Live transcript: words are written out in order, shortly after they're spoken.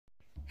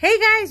Hey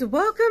guys,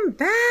 welcome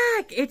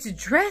back! It's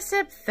Dress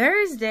Up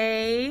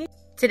Thursday.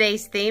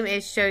 Today's theme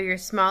is show your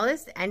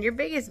smallest and your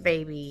biggest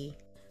baby.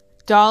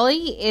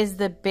 Dolly is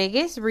the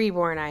biggest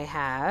reborn I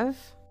have.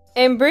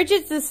 And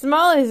Bridget's the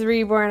smallest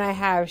reborn I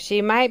have.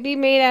 She might be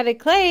made out of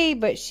clay,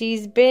 but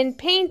she's been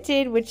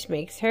painted, which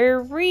makes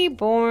her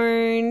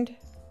reborn.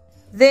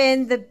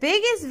 Then the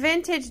biggest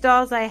vintage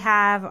dolls I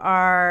have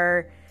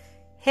are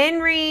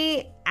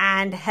Henry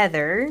and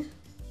Heather.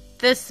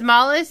 The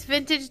smallest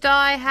vintage doll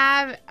I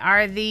have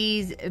are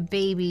these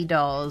baby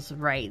dolls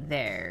right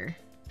there.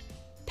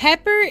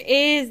 Pepper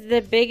is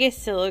the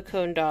biggest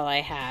silicone doll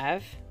I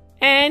have.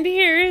 And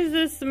here's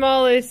the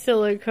smallest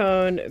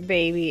silicone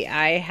baby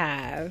I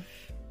have.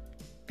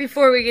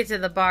 Before we get to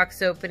the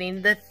box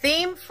opening, the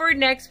theme for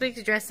next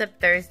week's Dress Up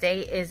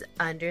Thursday is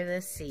Under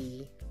the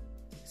Sea.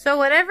 So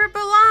whatever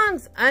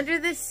belongs under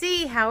the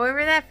sea,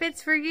 however that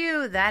fits for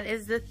you, that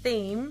is the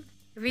theme.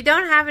 If you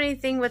don't have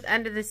anything with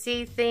under the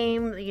sea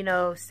theme, you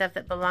know, stuff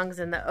that belongs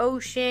in the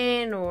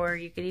ocean, or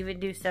you could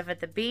even do stuff at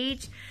the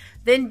beach,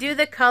 then do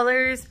the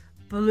colors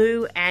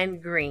blue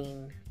and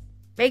green.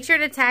 Make sure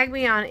to tag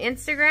me on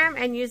Instagram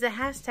and use the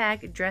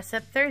hashtag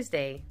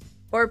DressUpThursday.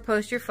 Or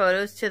post your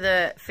photos to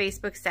the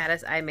Facebook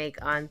status I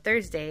make on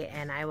Thursday,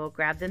 and I will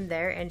grab them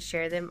there and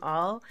share them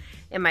all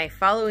in my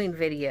following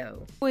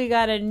video. We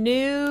got a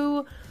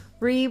new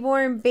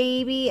reborn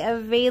baby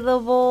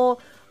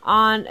available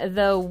on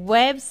the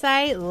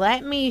website.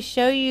 Let me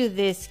show you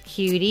this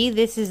cutie.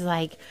 This is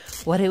like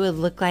what it would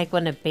look like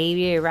when a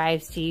baby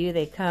arrives to you.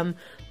 They come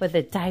with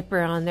a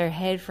diaper on their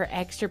head for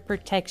extra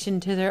protection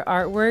to their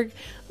artwork.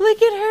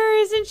 Look at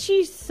her, isn't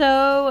she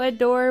so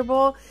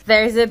adorable?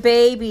 There's a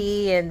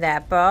baby in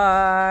that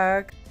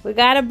box. We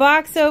got a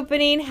box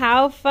opening,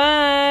 how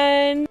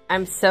fun.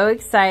 I'm so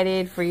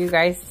excited for you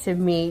guys to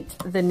meet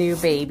the new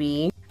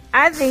baby.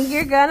 I think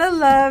you're gonna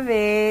love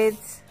it.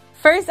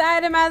 First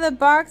item out of the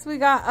box, we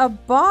got a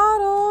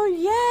bottle.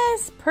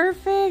 Yes,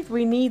 perfect.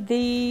 We need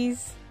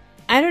these.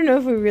 I don't know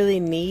if we really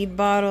need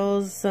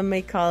bottles. Some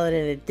may call it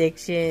an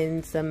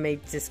addiction. Some may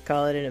just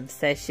call it an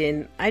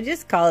obsession. I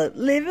just call it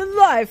living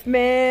life,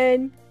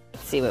 man.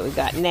 Let's see what we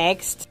got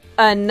next.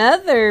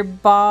 Another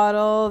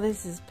bottle.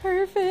 This is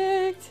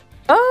perfect.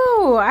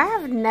 Oh, I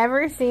have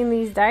never seen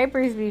these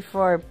diapers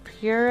before.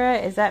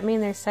 Pura, does that mean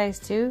they're size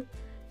 2?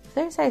 If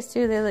they're size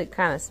 2, they look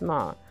kind of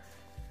small.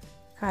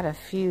 Got a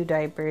few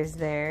diapers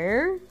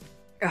there.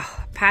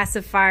 Oh,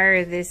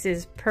 pacifier. This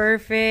is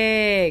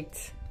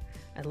perfect.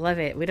 I love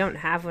it. We don't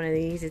have one of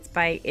these. It's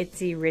by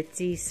Itsy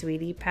Ritsy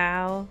Sweetie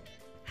Pal.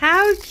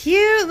 How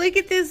cute. Look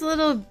at this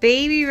little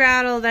baby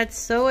rattle. That's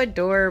so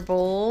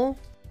adorable.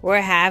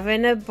 We're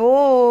having a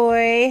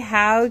boy.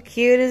 How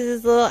cute is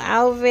this little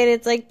outfit?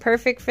 It's like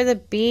perfect for the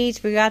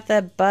beach. We got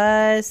the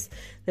bus.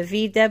 The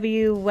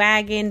VW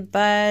wagon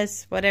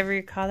bus, whatever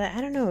you call that. I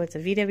don't know. It's a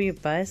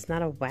VW bus,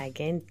 not a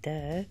wagon.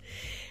 Duh.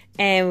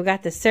 And we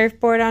got the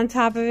surfboard on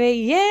top of it.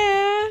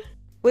 Yeah.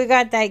 We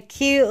got that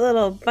cute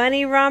little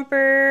bunny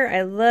romper.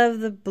 I love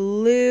the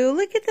blue.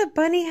 Look at the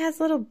bunny has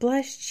little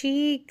blush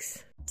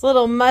cheeks. It's a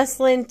little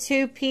muslin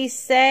 2-piece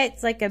set.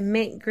 It's like a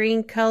mint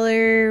green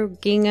color,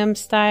 gingham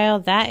style.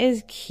 That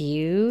is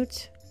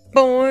cute.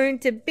 Born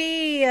to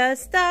be a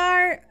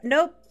star.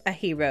 Nope, a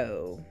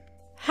hero.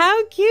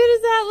 How cute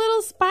is that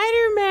little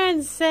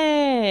Spider-Man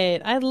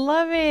set? I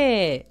love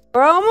it.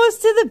 We're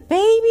almost to the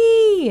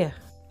baby.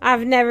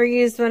 I've never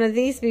used one of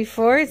these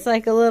before. It's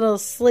like a little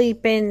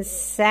sleep-in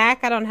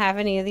sack. I don't have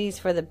any of these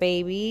for the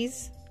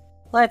babies.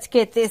 Let's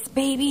get this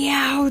baby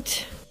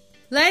out.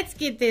 Let's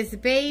get this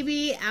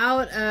baby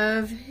out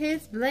of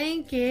his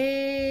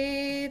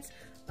blankets.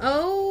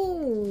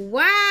 Oh,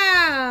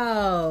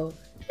 wow.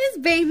 This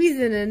baby's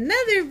in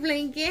another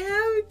blanket.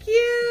 How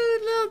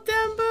cute, little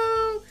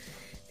Dumbo.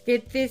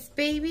 Get this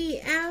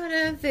baby out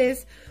of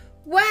this.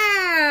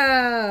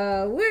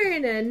 Wow, we're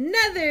in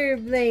another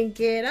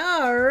blanket.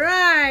 All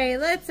right,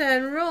 let's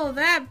unroll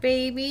that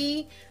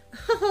baby.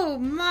 Oh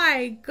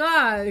my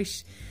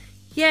gosh,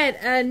 yet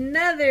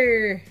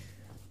another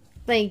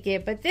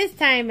blanket, but this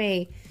time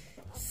a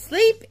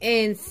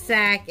sleep-in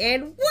sack.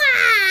 And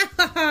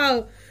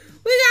wow,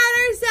 we got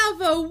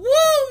ourselves a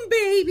womb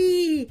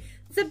baby.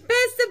 It's the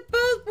best of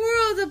both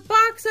worlds, a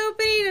box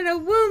opening and a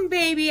womb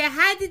baby. I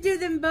had to do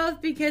them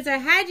both because I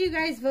had you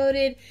guys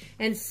voted,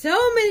 and so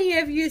many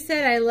of you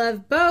said I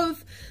love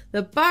both,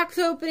 the box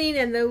opening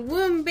and the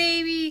womb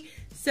baby.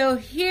 So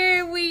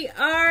here we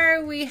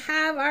are. We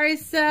have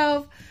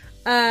ourselves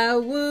a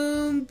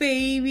womb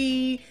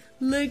baby.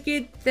 Look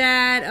at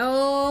that.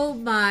 Oh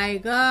my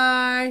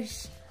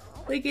gosh.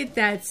 Look at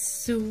that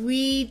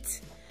sweet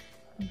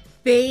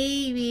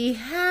baby.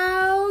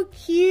 How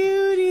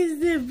cute is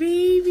the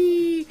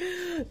baby?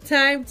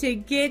 Time to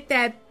get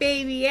that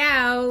baby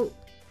out.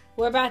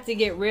 We're about to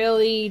get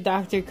really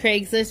Dr.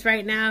 Craigslist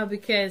right now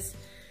because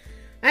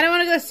I don't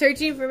want to go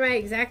searching for my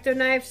X-Acto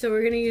knife, so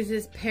we're going to use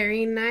this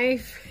paring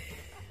knife.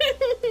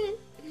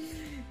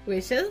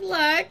 Wish us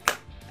luck.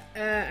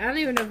 I don't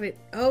even know if it...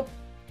 Oh,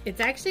 it's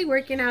actually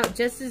working out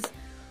just as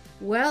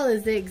well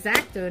as the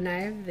X-Acto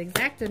knife. The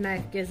X-Acto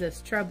knife gives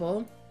us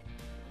trouble.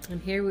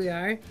 And here we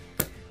are.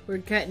 We're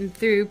cutting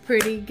through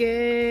pretty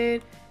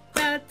good.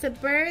 About to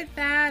birth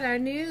out our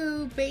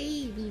new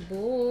baby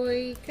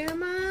boy.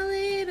 Come on,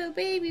 little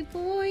baby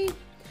boy.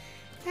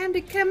 Time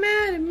to come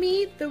out and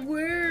meet the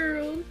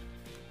world.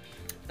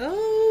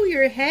 Oh,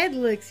 your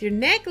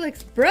neck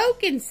looks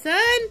broken,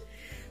 son.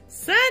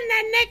 Son,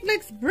 that neck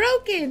looks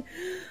broken.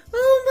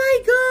 Oh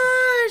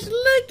my gosh,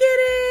 look at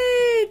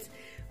it.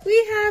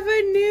 We have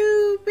a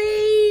new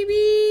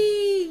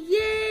baby.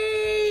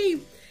 Yay.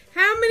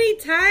 How many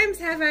times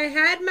have I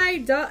had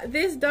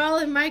this doll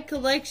in my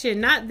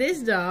collection? Not this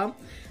doll.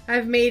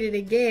 I've made it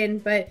again,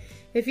 but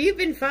if you've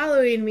been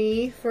following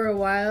me for a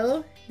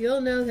while,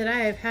 you'll know that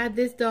I have had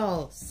this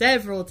doll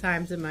several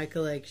times in my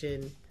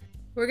collection.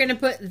 We're gonna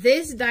put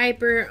this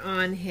diaper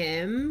on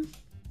him.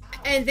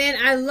 And then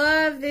I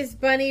love this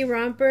bunny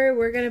romper.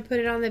 We're gonna put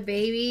it on the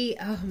baby.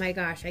 Oh my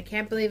gosh, I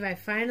can't believe I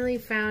finally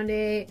found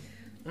it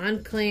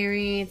on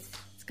clearance.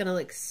 It's gonna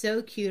look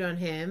so cute on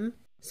him.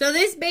 So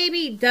this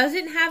baby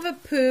doesn't have a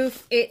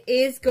poof. It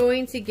is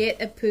going to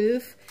get a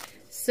poof.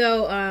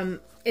 So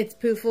its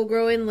poof will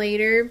grow in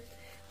later.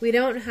 We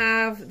don't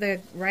have the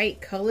right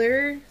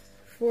color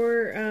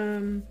for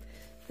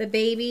the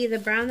baby. The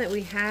brown that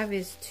we have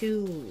is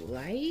too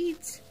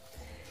light.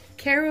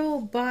 Carol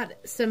bought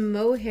some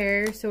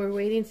mohair, so we're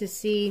waiting to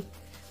see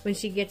when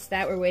she gets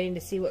that. We're waiting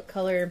to see what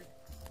color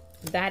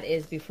that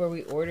is before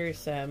we order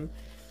some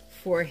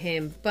for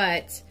him.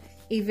 But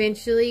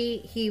eventually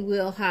he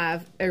will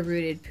have a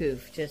rooted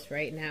poof. Just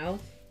right now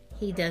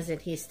he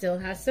doesn't. He still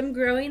has some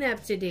growing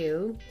up to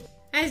do.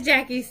 As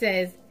Jackie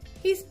says,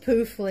 he's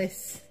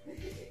poofless.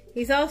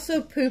 He's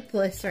also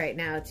poopless right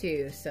now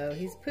too. So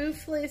he's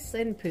poofless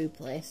and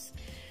poopless.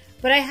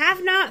 But I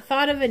have not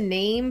thought of a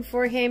name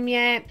for him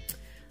yet.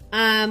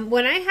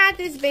 When I had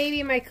this baby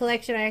in my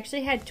collection, I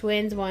actually had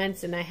twins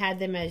once, and I had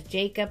them as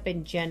Jacob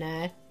and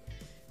Jenna.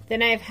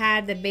 Then I've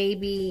had the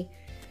baby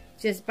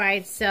just by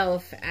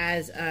itself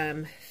as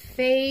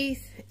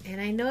Faith, and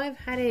I know I've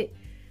had it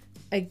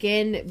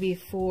again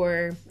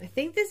before. I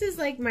think this is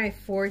like my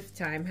 4th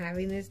time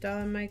having this doll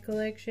in my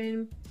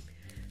collection.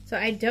 So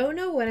I don't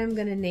know what I'm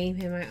gonna name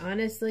him. I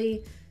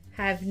honestly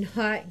have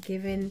not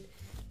given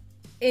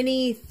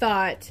any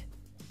thought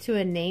to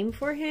a name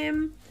for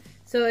him.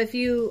 So if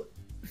you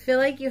feel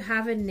like you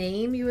have a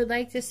name you would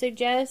like to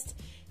suggest,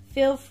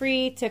 feel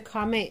free to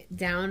comment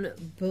down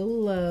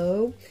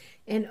below.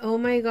 And oh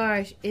my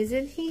gosh,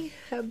 isn't he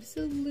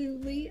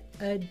absolutely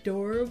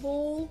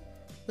adorable?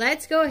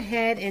 Let's go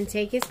ahead and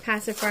take his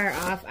pacifier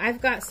off.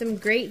 I've got some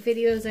great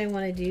videos I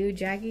want to do.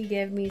 Jackie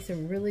gave me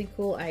some really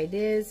cool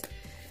ideas.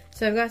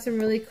 So I've got some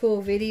really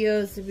cool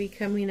videos to be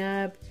coming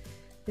up.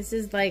 This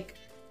is like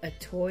a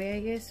toy, I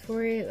guess,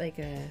 for it. Like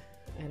a,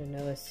 I don't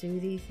know, a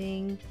Soothie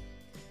thing.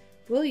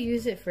 We'll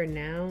use it for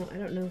now. I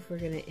don't know if we're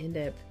going to end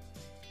up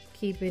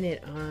keeping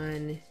it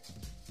on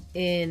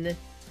in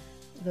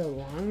the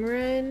long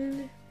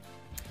run.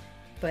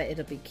 But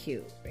it'll be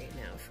cute right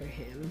now for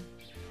him.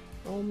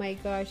 Oh my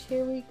gosh,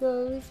 here we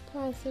go, his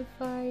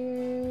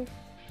pacifier.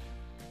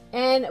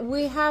 And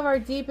we have our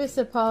deepest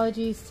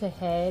apologies to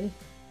Head.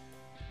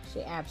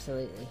 She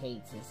absolutely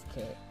hates this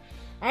kit.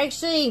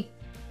 Actually,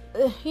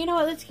 you know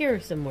what? Let's give her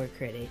some more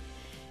credit.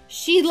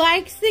 She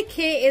likes the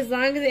kit as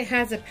long as it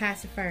has a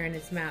pacifier in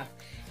its mouth.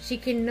 She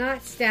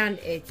cannot stand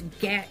its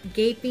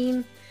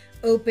gaping,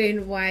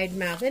 open, wide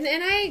mouth. And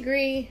I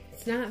agree.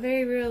 It's not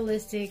very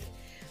realistic.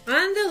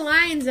 On the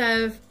lines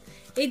of,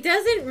 it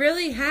doesn't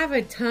really have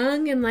a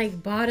tongue and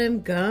like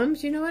bottom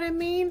gums. You know what I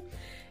mean?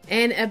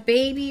 And a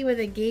baby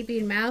with a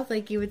gaping mouth,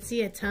 like you would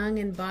see a tongue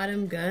and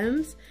bottom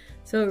gums.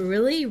 So it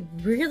really,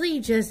 really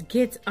just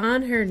gets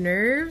on her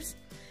nerves.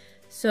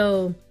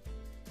 So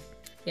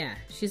yeah,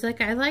 she's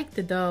like, I like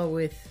the doll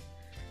with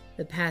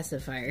the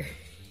pacifier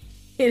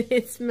in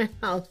its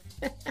mouth.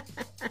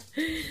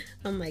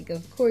 I'm like,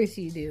 of course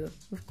you do.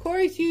 Of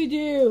course you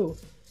do.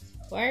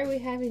 Why are we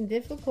having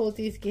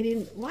difficulties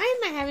getting... Why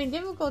am I having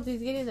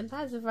difficulties getting the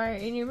pacifier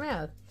in your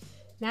mouth?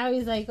 Now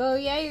he's like, oh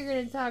yeah, you're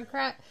going to talk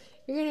crap.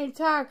 You're going to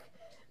talk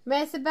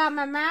mess about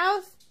my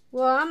mouth?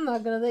 Well, I'm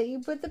not going to let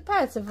you put the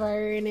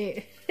pacifier in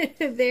it.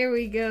 There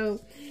we go.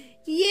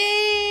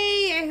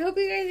 Yay! I hope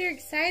you guys are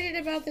excited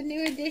about the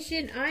new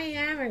addition. I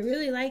am. I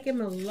really like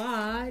him a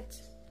lot.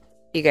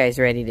 You guys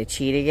ready to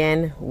cheat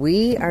again?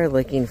 We are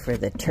looking for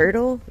the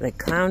turtle, the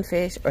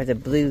clownfish, or the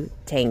blue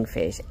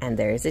tangfish. And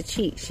there's a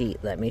cheat sheet.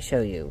 Let me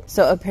show you.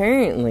 So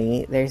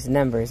apparently there's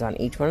numbers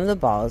on each one of the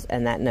balls,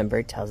 and that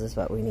number tells us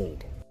what we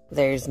need.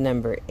 There's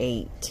number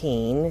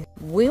 18.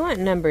 We want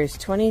numbers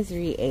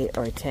 23, 8,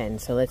 or 10.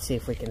 So let's see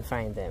if we can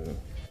find them.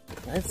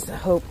 Let's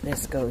hope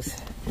this goes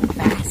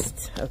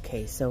fast.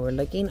 Okay, so we're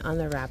looking on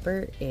the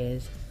wrapper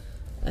is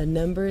a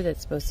number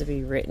that's supposed to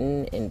be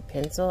written in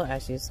pencil,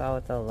 as you saw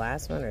with the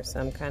last one, or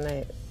some kind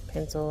of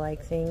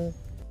pencil-like thing.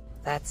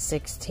 That's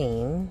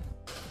 16.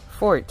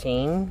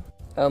 14.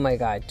 Oh my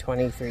god,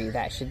 23.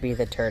 That should be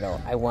the turtle.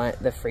 I want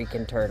the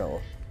freaking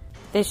turtle.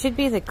 This should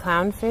be the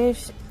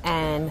clownfish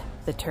and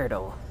the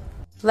turtle.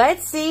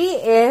 Let's see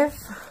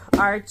if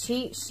our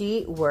cheat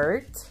sheet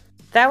worked.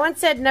 That one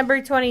said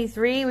number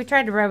 23. We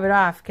tried to rub it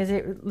off because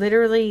it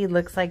literally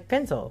looks like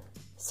pencil.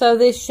 So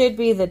this should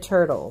be the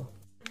turtle.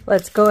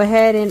 Let's go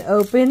ahead and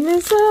open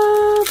this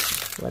up.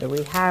 What do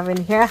we have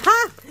in here?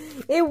 Ha!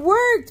 It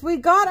worked! We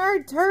got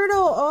our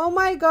turtle! Oh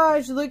my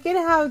gosh, look at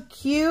how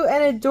cute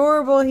and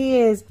adorable he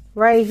is.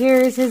 Right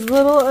here is his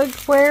little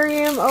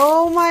aquarium.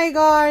 Oh my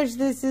gosh,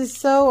 this is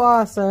so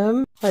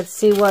awesome. Let's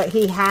see what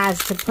he has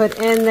to put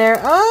in there.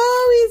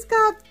 Oh, he's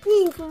got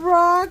pink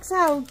rocks.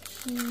 How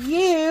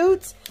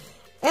cute.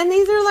 And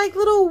these are like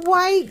little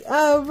white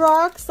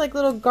rocks, like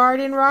little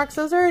garden rocks.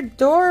 Those are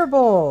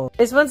adorable.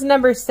 This one's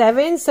number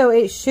 7, so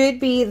it should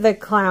be the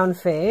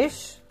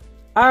clownfish.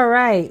 All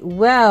right,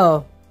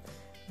 well,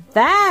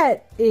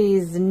 that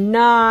is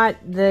not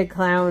the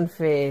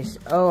clownfish.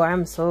 Oh,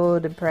 I'm so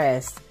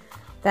depressed.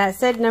 That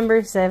said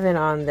number 7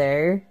 on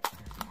there.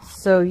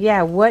 So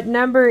yeah, what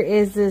number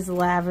is this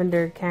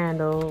lavender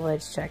candle?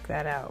 Let's check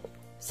that out.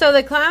 So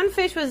the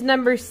clownfish was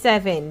number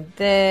 7.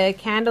 The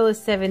candle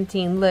is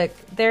 17. Look,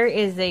 there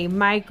is a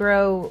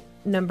micro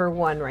number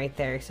 1 right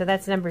there. So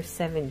that's number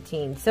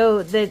 17.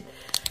 So the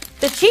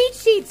cheat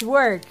sheets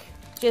work.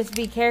 Just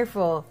be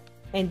careful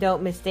and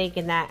don't mistake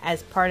that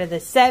as part of the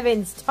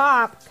 7's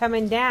top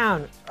coming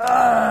down.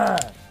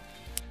 Ugh.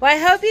 Well, I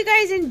hope you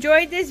guys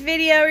enjoyed this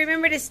video.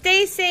 Remember to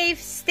stay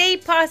safe, stay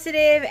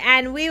positive,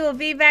 and we will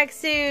be back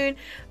soon.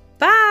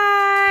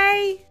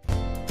 Bye!